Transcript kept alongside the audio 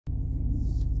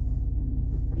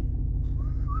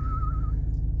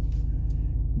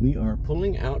We are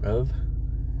pulling out of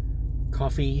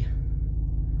Coffee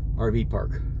RV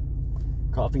Park.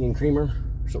 Coffee and Creamer,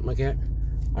 something like that.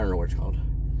 I don't know what it's called.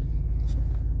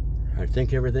 I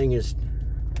think everything is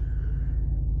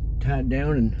tied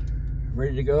down and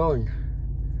ready to go, and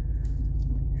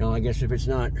you know, I guess if it's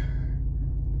not,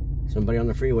 somebody on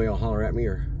the freeway will holler at me,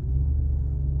 or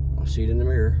I'll see it in the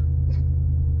mirror.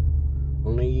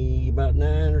 Only about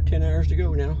 9 or 10 hours to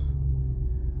go now.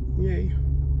 Yay.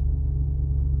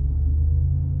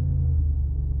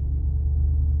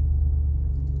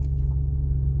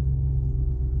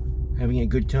 Having a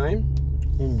good time,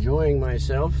 enjoying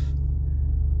myself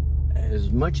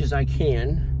as much as I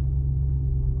can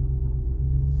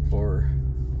for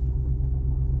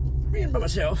being by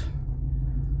myself.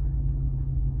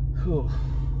 Whew.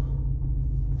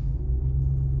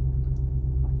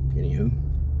 Anywho.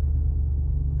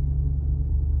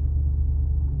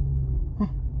 Huh.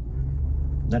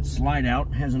 That slide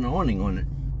out has an awning on it.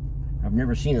 I've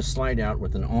never seen a slide out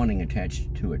with an awning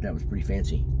attached to it. That was pretty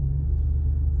fancy.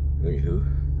 Anywho,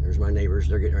 there's my neighbors.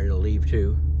 They're getting ready to leave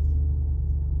too.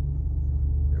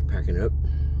 They're packing up.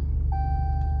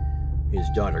 His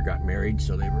daughter got married,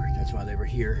 so that's why they were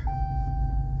here.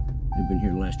 They've been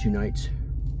here the last 2 nights.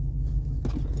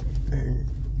 And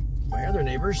my other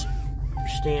neighbors,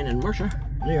 Stan and Marcia,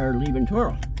 they are leaving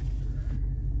tomorrow.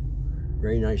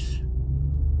 Very nice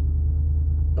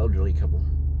elderly couple.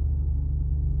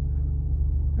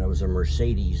 That was a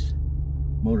Mercedes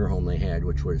motorhome they had,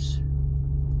 which was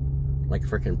like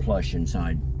frickin' plush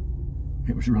inside.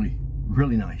 It was really,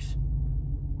 really nice.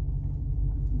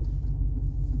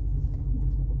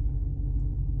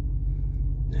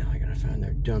 Now I gotta find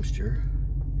their dumpster.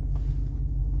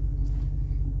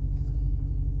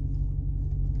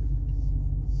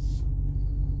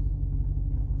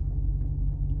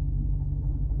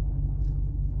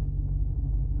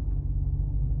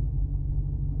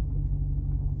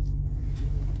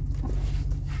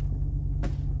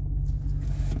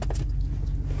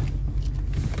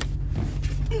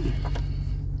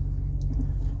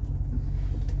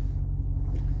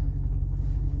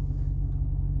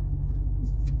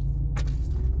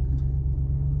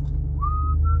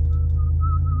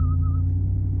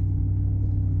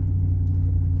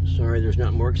 Sorry there's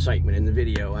not more excitement in the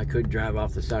video. I could drive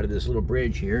off the side of this little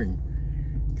bridge here and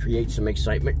create some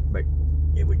excitement, but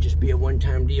it would just be a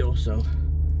one-time deal, so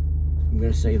I'm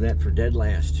gonna save that for dead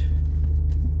last.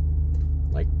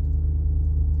 Like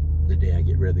the day I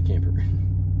get rid of the camper.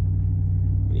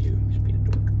 Anywho, just being a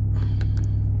dork.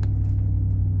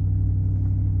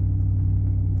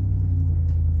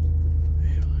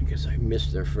 Well, I guess I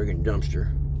missed their friggin'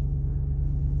 dumpster.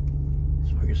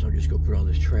 So I guess I'll just go put all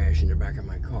this trash in the back of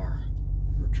my car.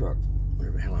 Or truck.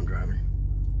 Whatever the hell I'm driving.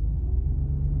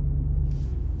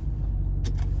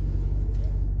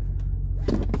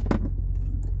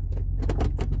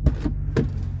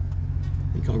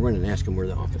 I think I'll run and ask them where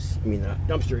the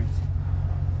dumpster is.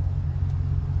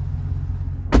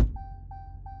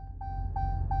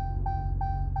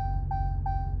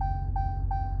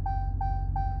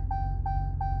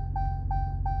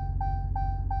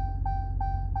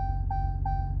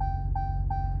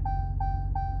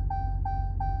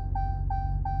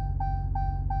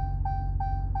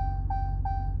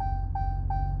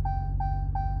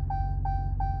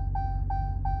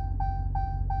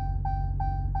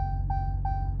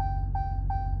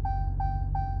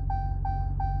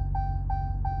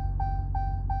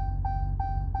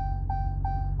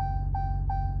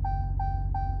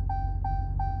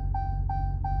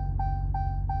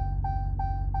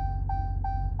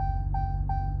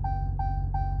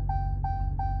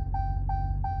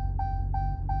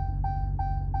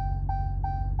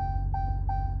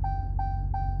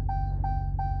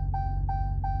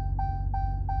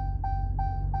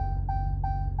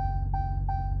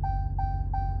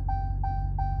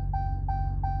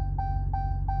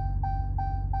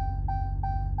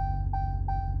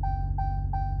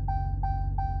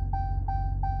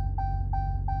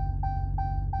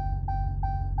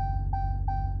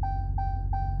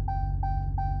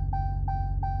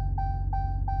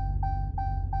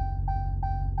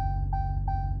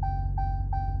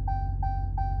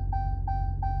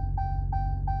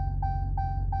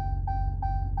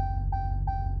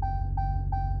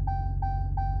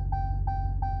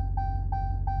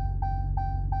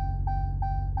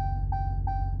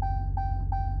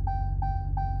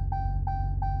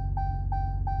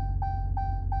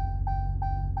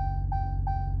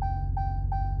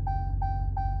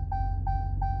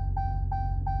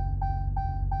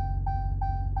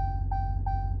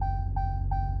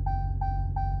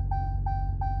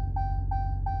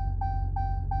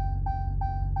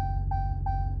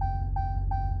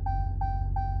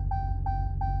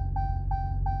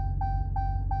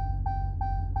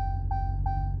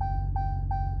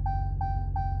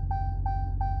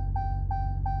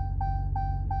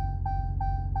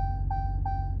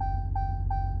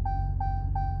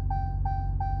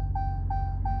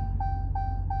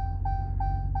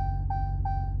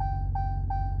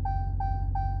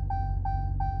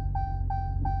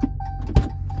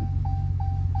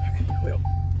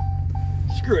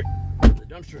 screw it. The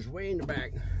dumpster's way in the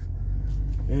back.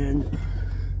 And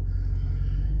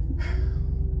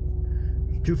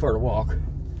it's too far to walk.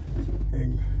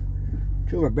 And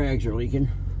two of my bags are leaking.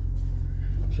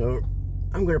 So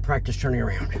I'm going to practice turning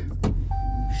around.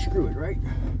 Screw it, right?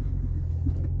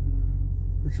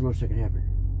 What's the most that can happen?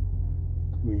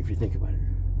 I mean, if you think about it.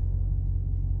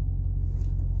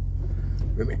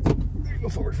 Wait a minute. I'm going to go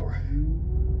forward for it.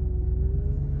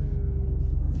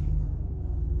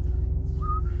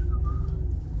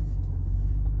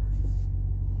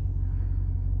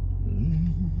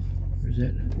 Where's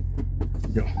that?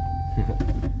 No.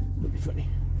 That'd be funny.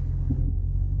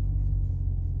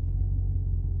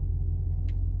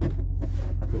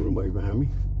 Nobody behind me.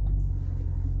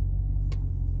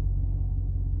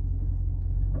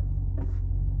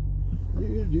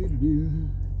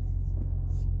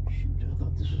 Shoot, I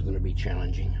thought this was going to be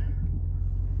challenging.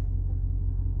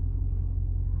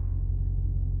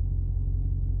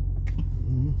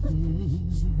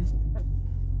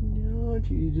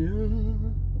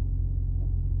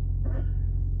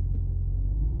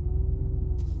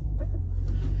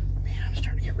 Man, I'm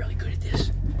starting to get really good at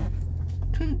this.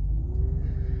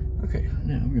 Okay,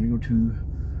 now we're going to go to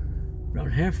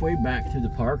about halfway back through the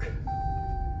park.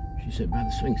 She said by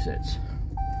the swing sets.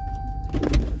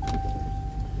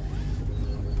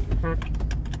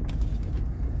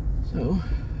 So,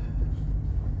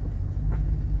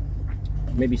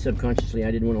 maybe subconsciously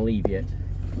I didn't want to leave yet.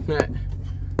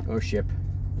 Or ship.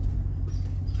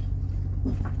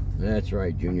 That's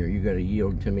right, Junior. You got to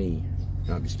yield to me.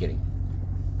 No, I'm just kidding.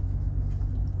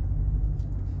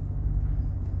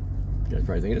 That's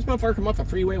probably thinking, this motherfucker come off the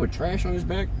freeway with trash on his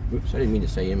back? Oops, I didn't mean to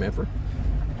say MFer.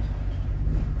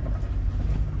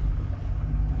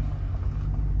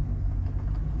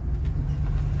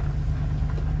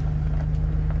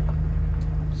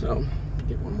 So,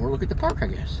 get one more look at the park, I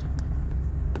guess.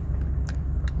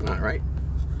 Not right.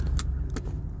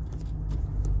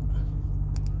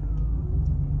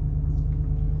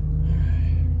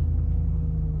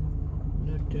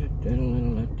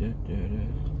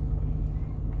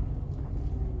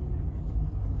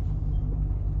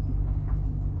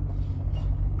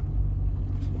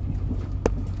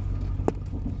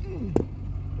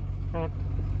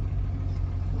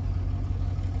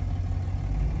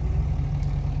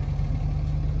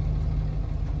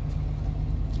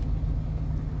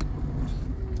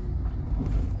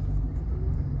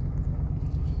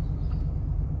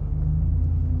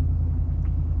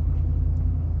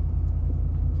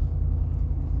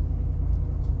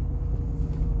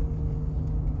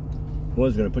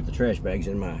 Was going to put the trash bags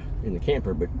in the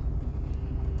camper, but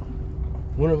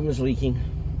one of them is leaking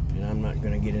and I'm not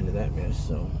going to get into that mess,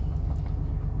 so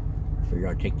I figure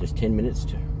I'll take this 10 minutes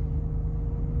to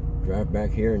drive back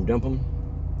here and dump them,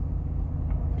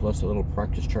 plus a little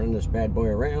practice turning this bad boy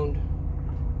around,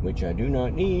 which I do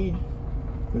not need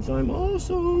because I'm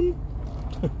awesome.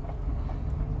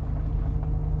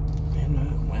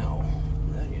 And wow,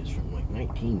 that is from like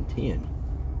 1910.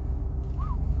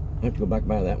 I have to go back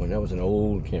by that one. That was an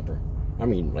old camper. I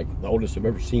mean, like the oldest I've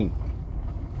ever seen.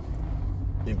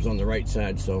 It was on the right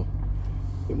side, so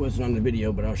it wasn't on the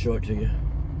video, but I'll show it to you.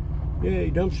 Yay,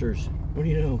 dumpsters. What do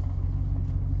you know?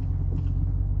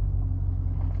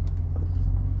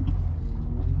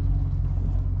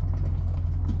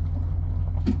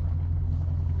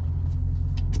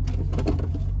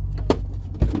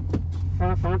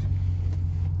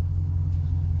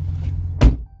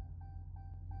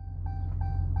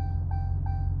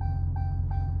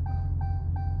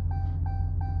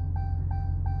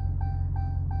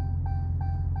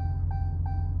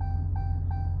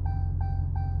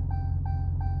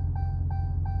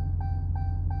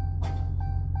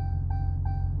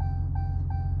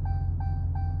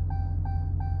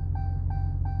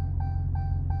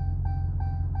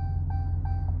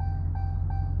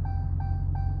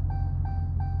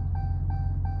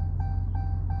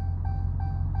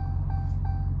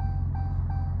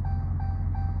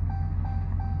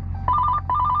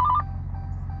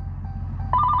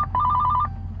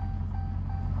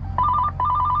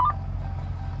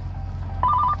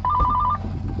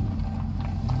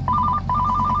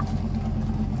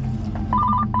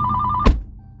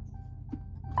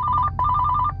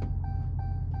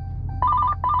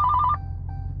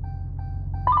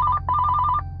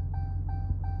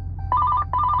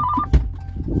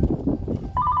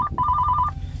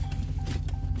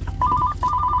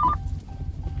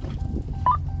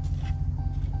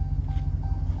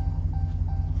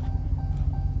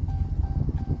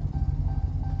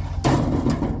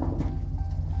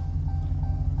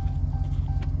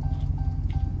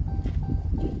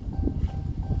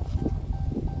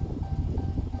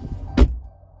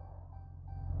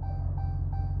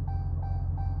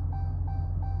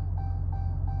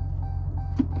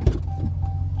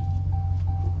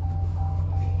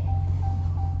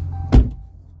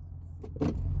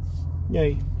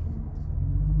 Yay.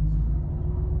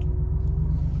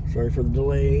 Sorry for the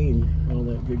delay and all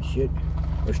that good shit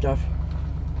or stuff.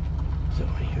 So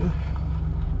anywho.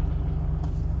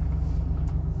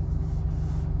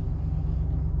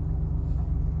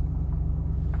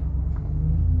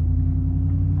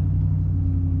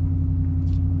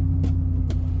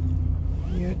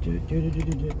 Yeah,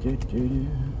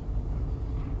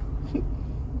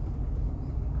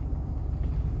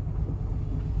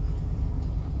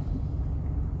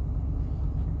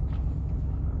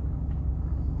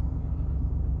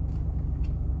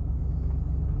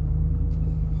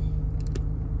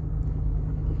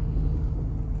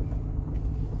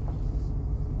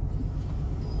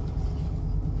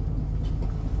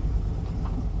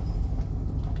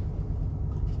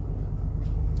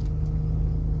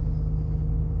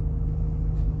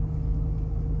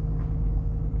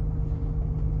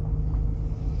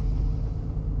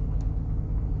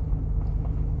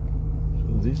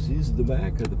 this is the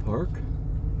back of the park,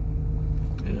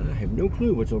 and I have no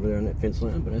clue what's over there on that fence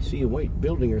line, but I see a white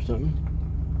building or something.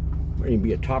 Might even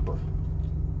be a topper.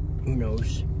 Who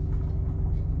knows?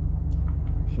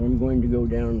 So I'm going to go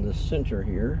down the center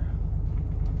here.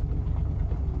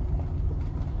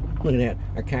 Look at that,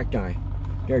 a cacti.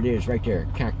 There it is, right there,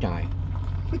 cacti. I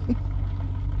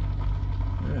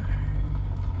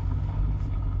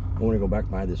want to go back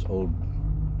by this old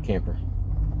camper.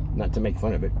 Not to make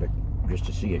fun of it, but just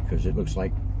to see it, because it looks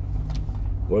like,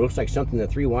 well, it looks like something the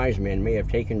three wise men may have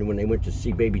taken when they went to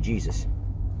see baby Jesus.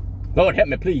 Lord, help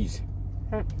me, please.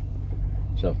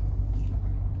 So,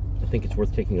 I think it's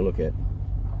worth taking a look at.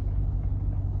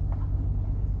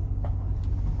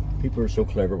 People are so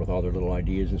clever with all their little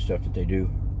ideas and stuff that they do.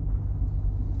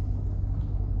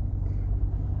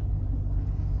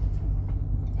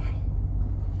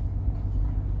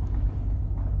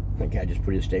 That guy just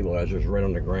put his stabilizers right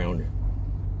on the ground.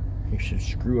 You should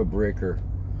screw a brick or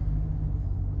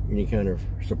any kind of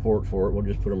support for it. We'll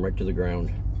just put them right to the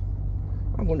ground.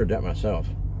 I wondered that myself.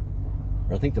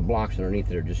 I think the blocks underneath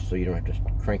it are just so you don't have to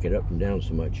crank it up and down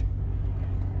so much.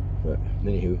 But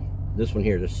anywho, this one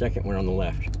here, the second one on the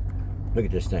left. Look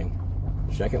at this thing.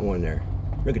 Second one there.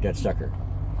 Look at that sucker.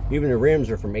 Even the rims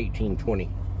are from 1820.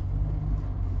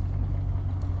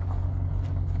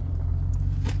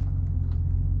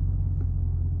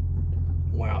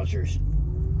 Wowzers.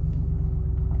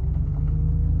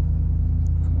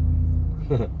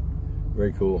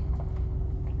 Very cool.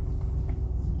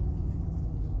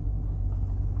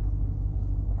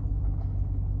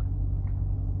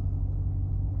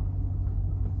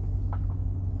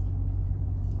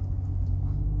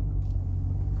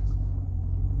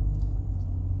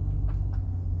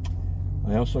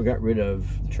 I also got rid of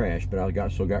the trash, but I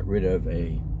also got rid of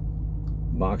a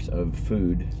box of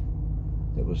food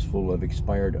that was full of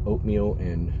expired oatmeal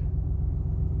and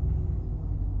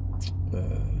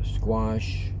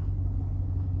squash,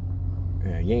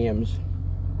 yams.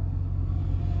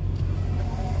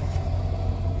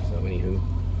 So anywho,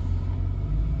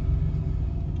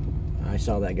 I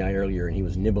saw that guy earlier and he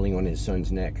was nibbling on his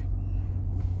son's neck.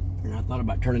 And I thought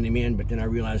about turning him in, but then I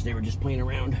realized they were just playing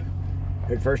around.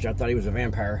 At first I thought he was a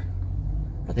vampire.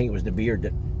 I think it was the beard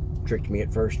that tricked me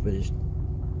at first, but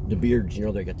the beards, you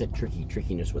know, they got that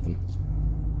trickiness with them.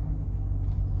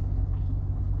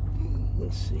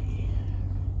 Let's see.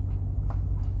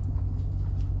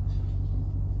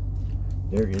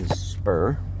 There is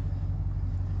Spur,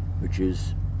 which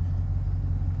is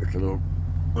just a little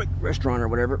like restaurant or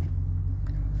whatever.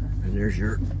 And there's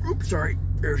your, oops, sorry,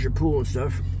 there's your pool and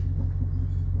stuff.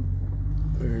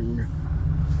 And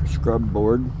scrub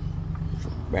board,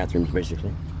 bathrooms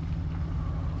basically.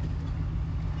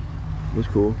 It's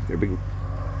cool. Got a big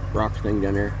rock thing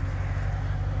down there.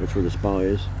 That's where the spa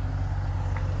is.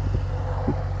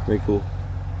 Very cool.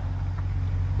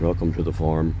 Welcome to the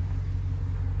farm.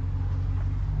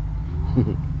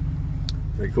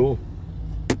 Very cool.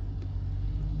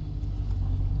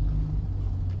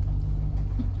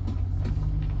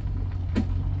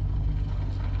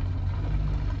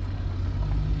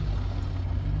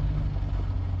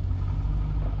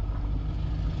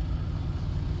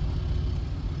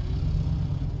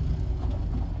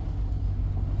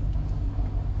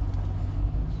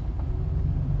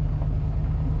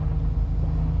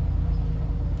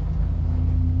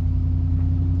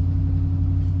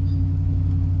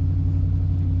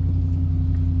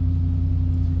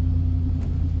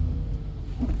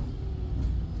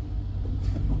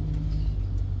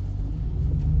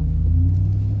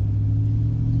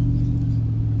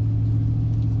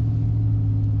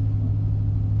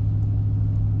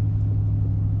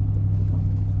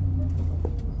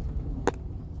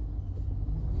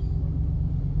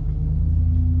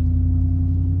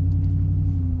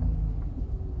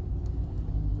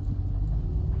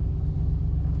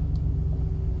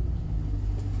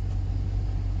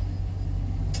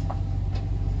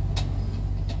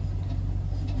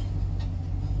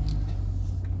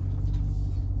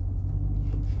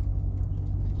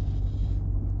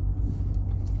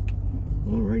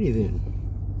 Okay then.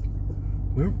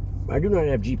 Well, I do not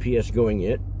have GPS going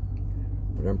yet,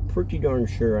 but I'm pretty darn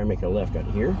sure I make a left out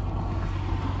of here.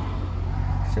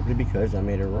 Simply because I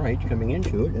made a right coming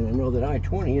into it, and I know that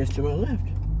I-20 is to my left.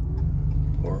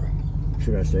 Or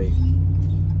should I say,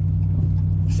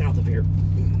 south of here.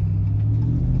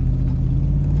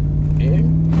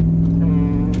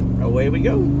 And away we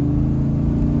go.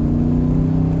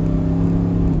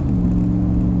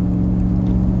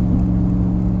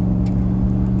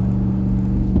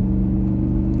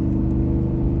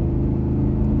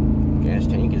 Gas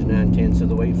tank is 9/10 of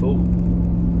the way full.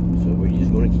 So we're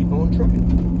just going to keep on trucking.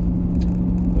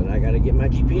 But I got to get my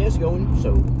GPS going,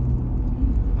 so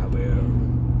I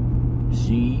will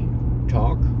see,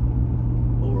 talk,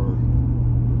 or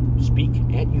speak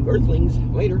at you earthlings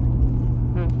later.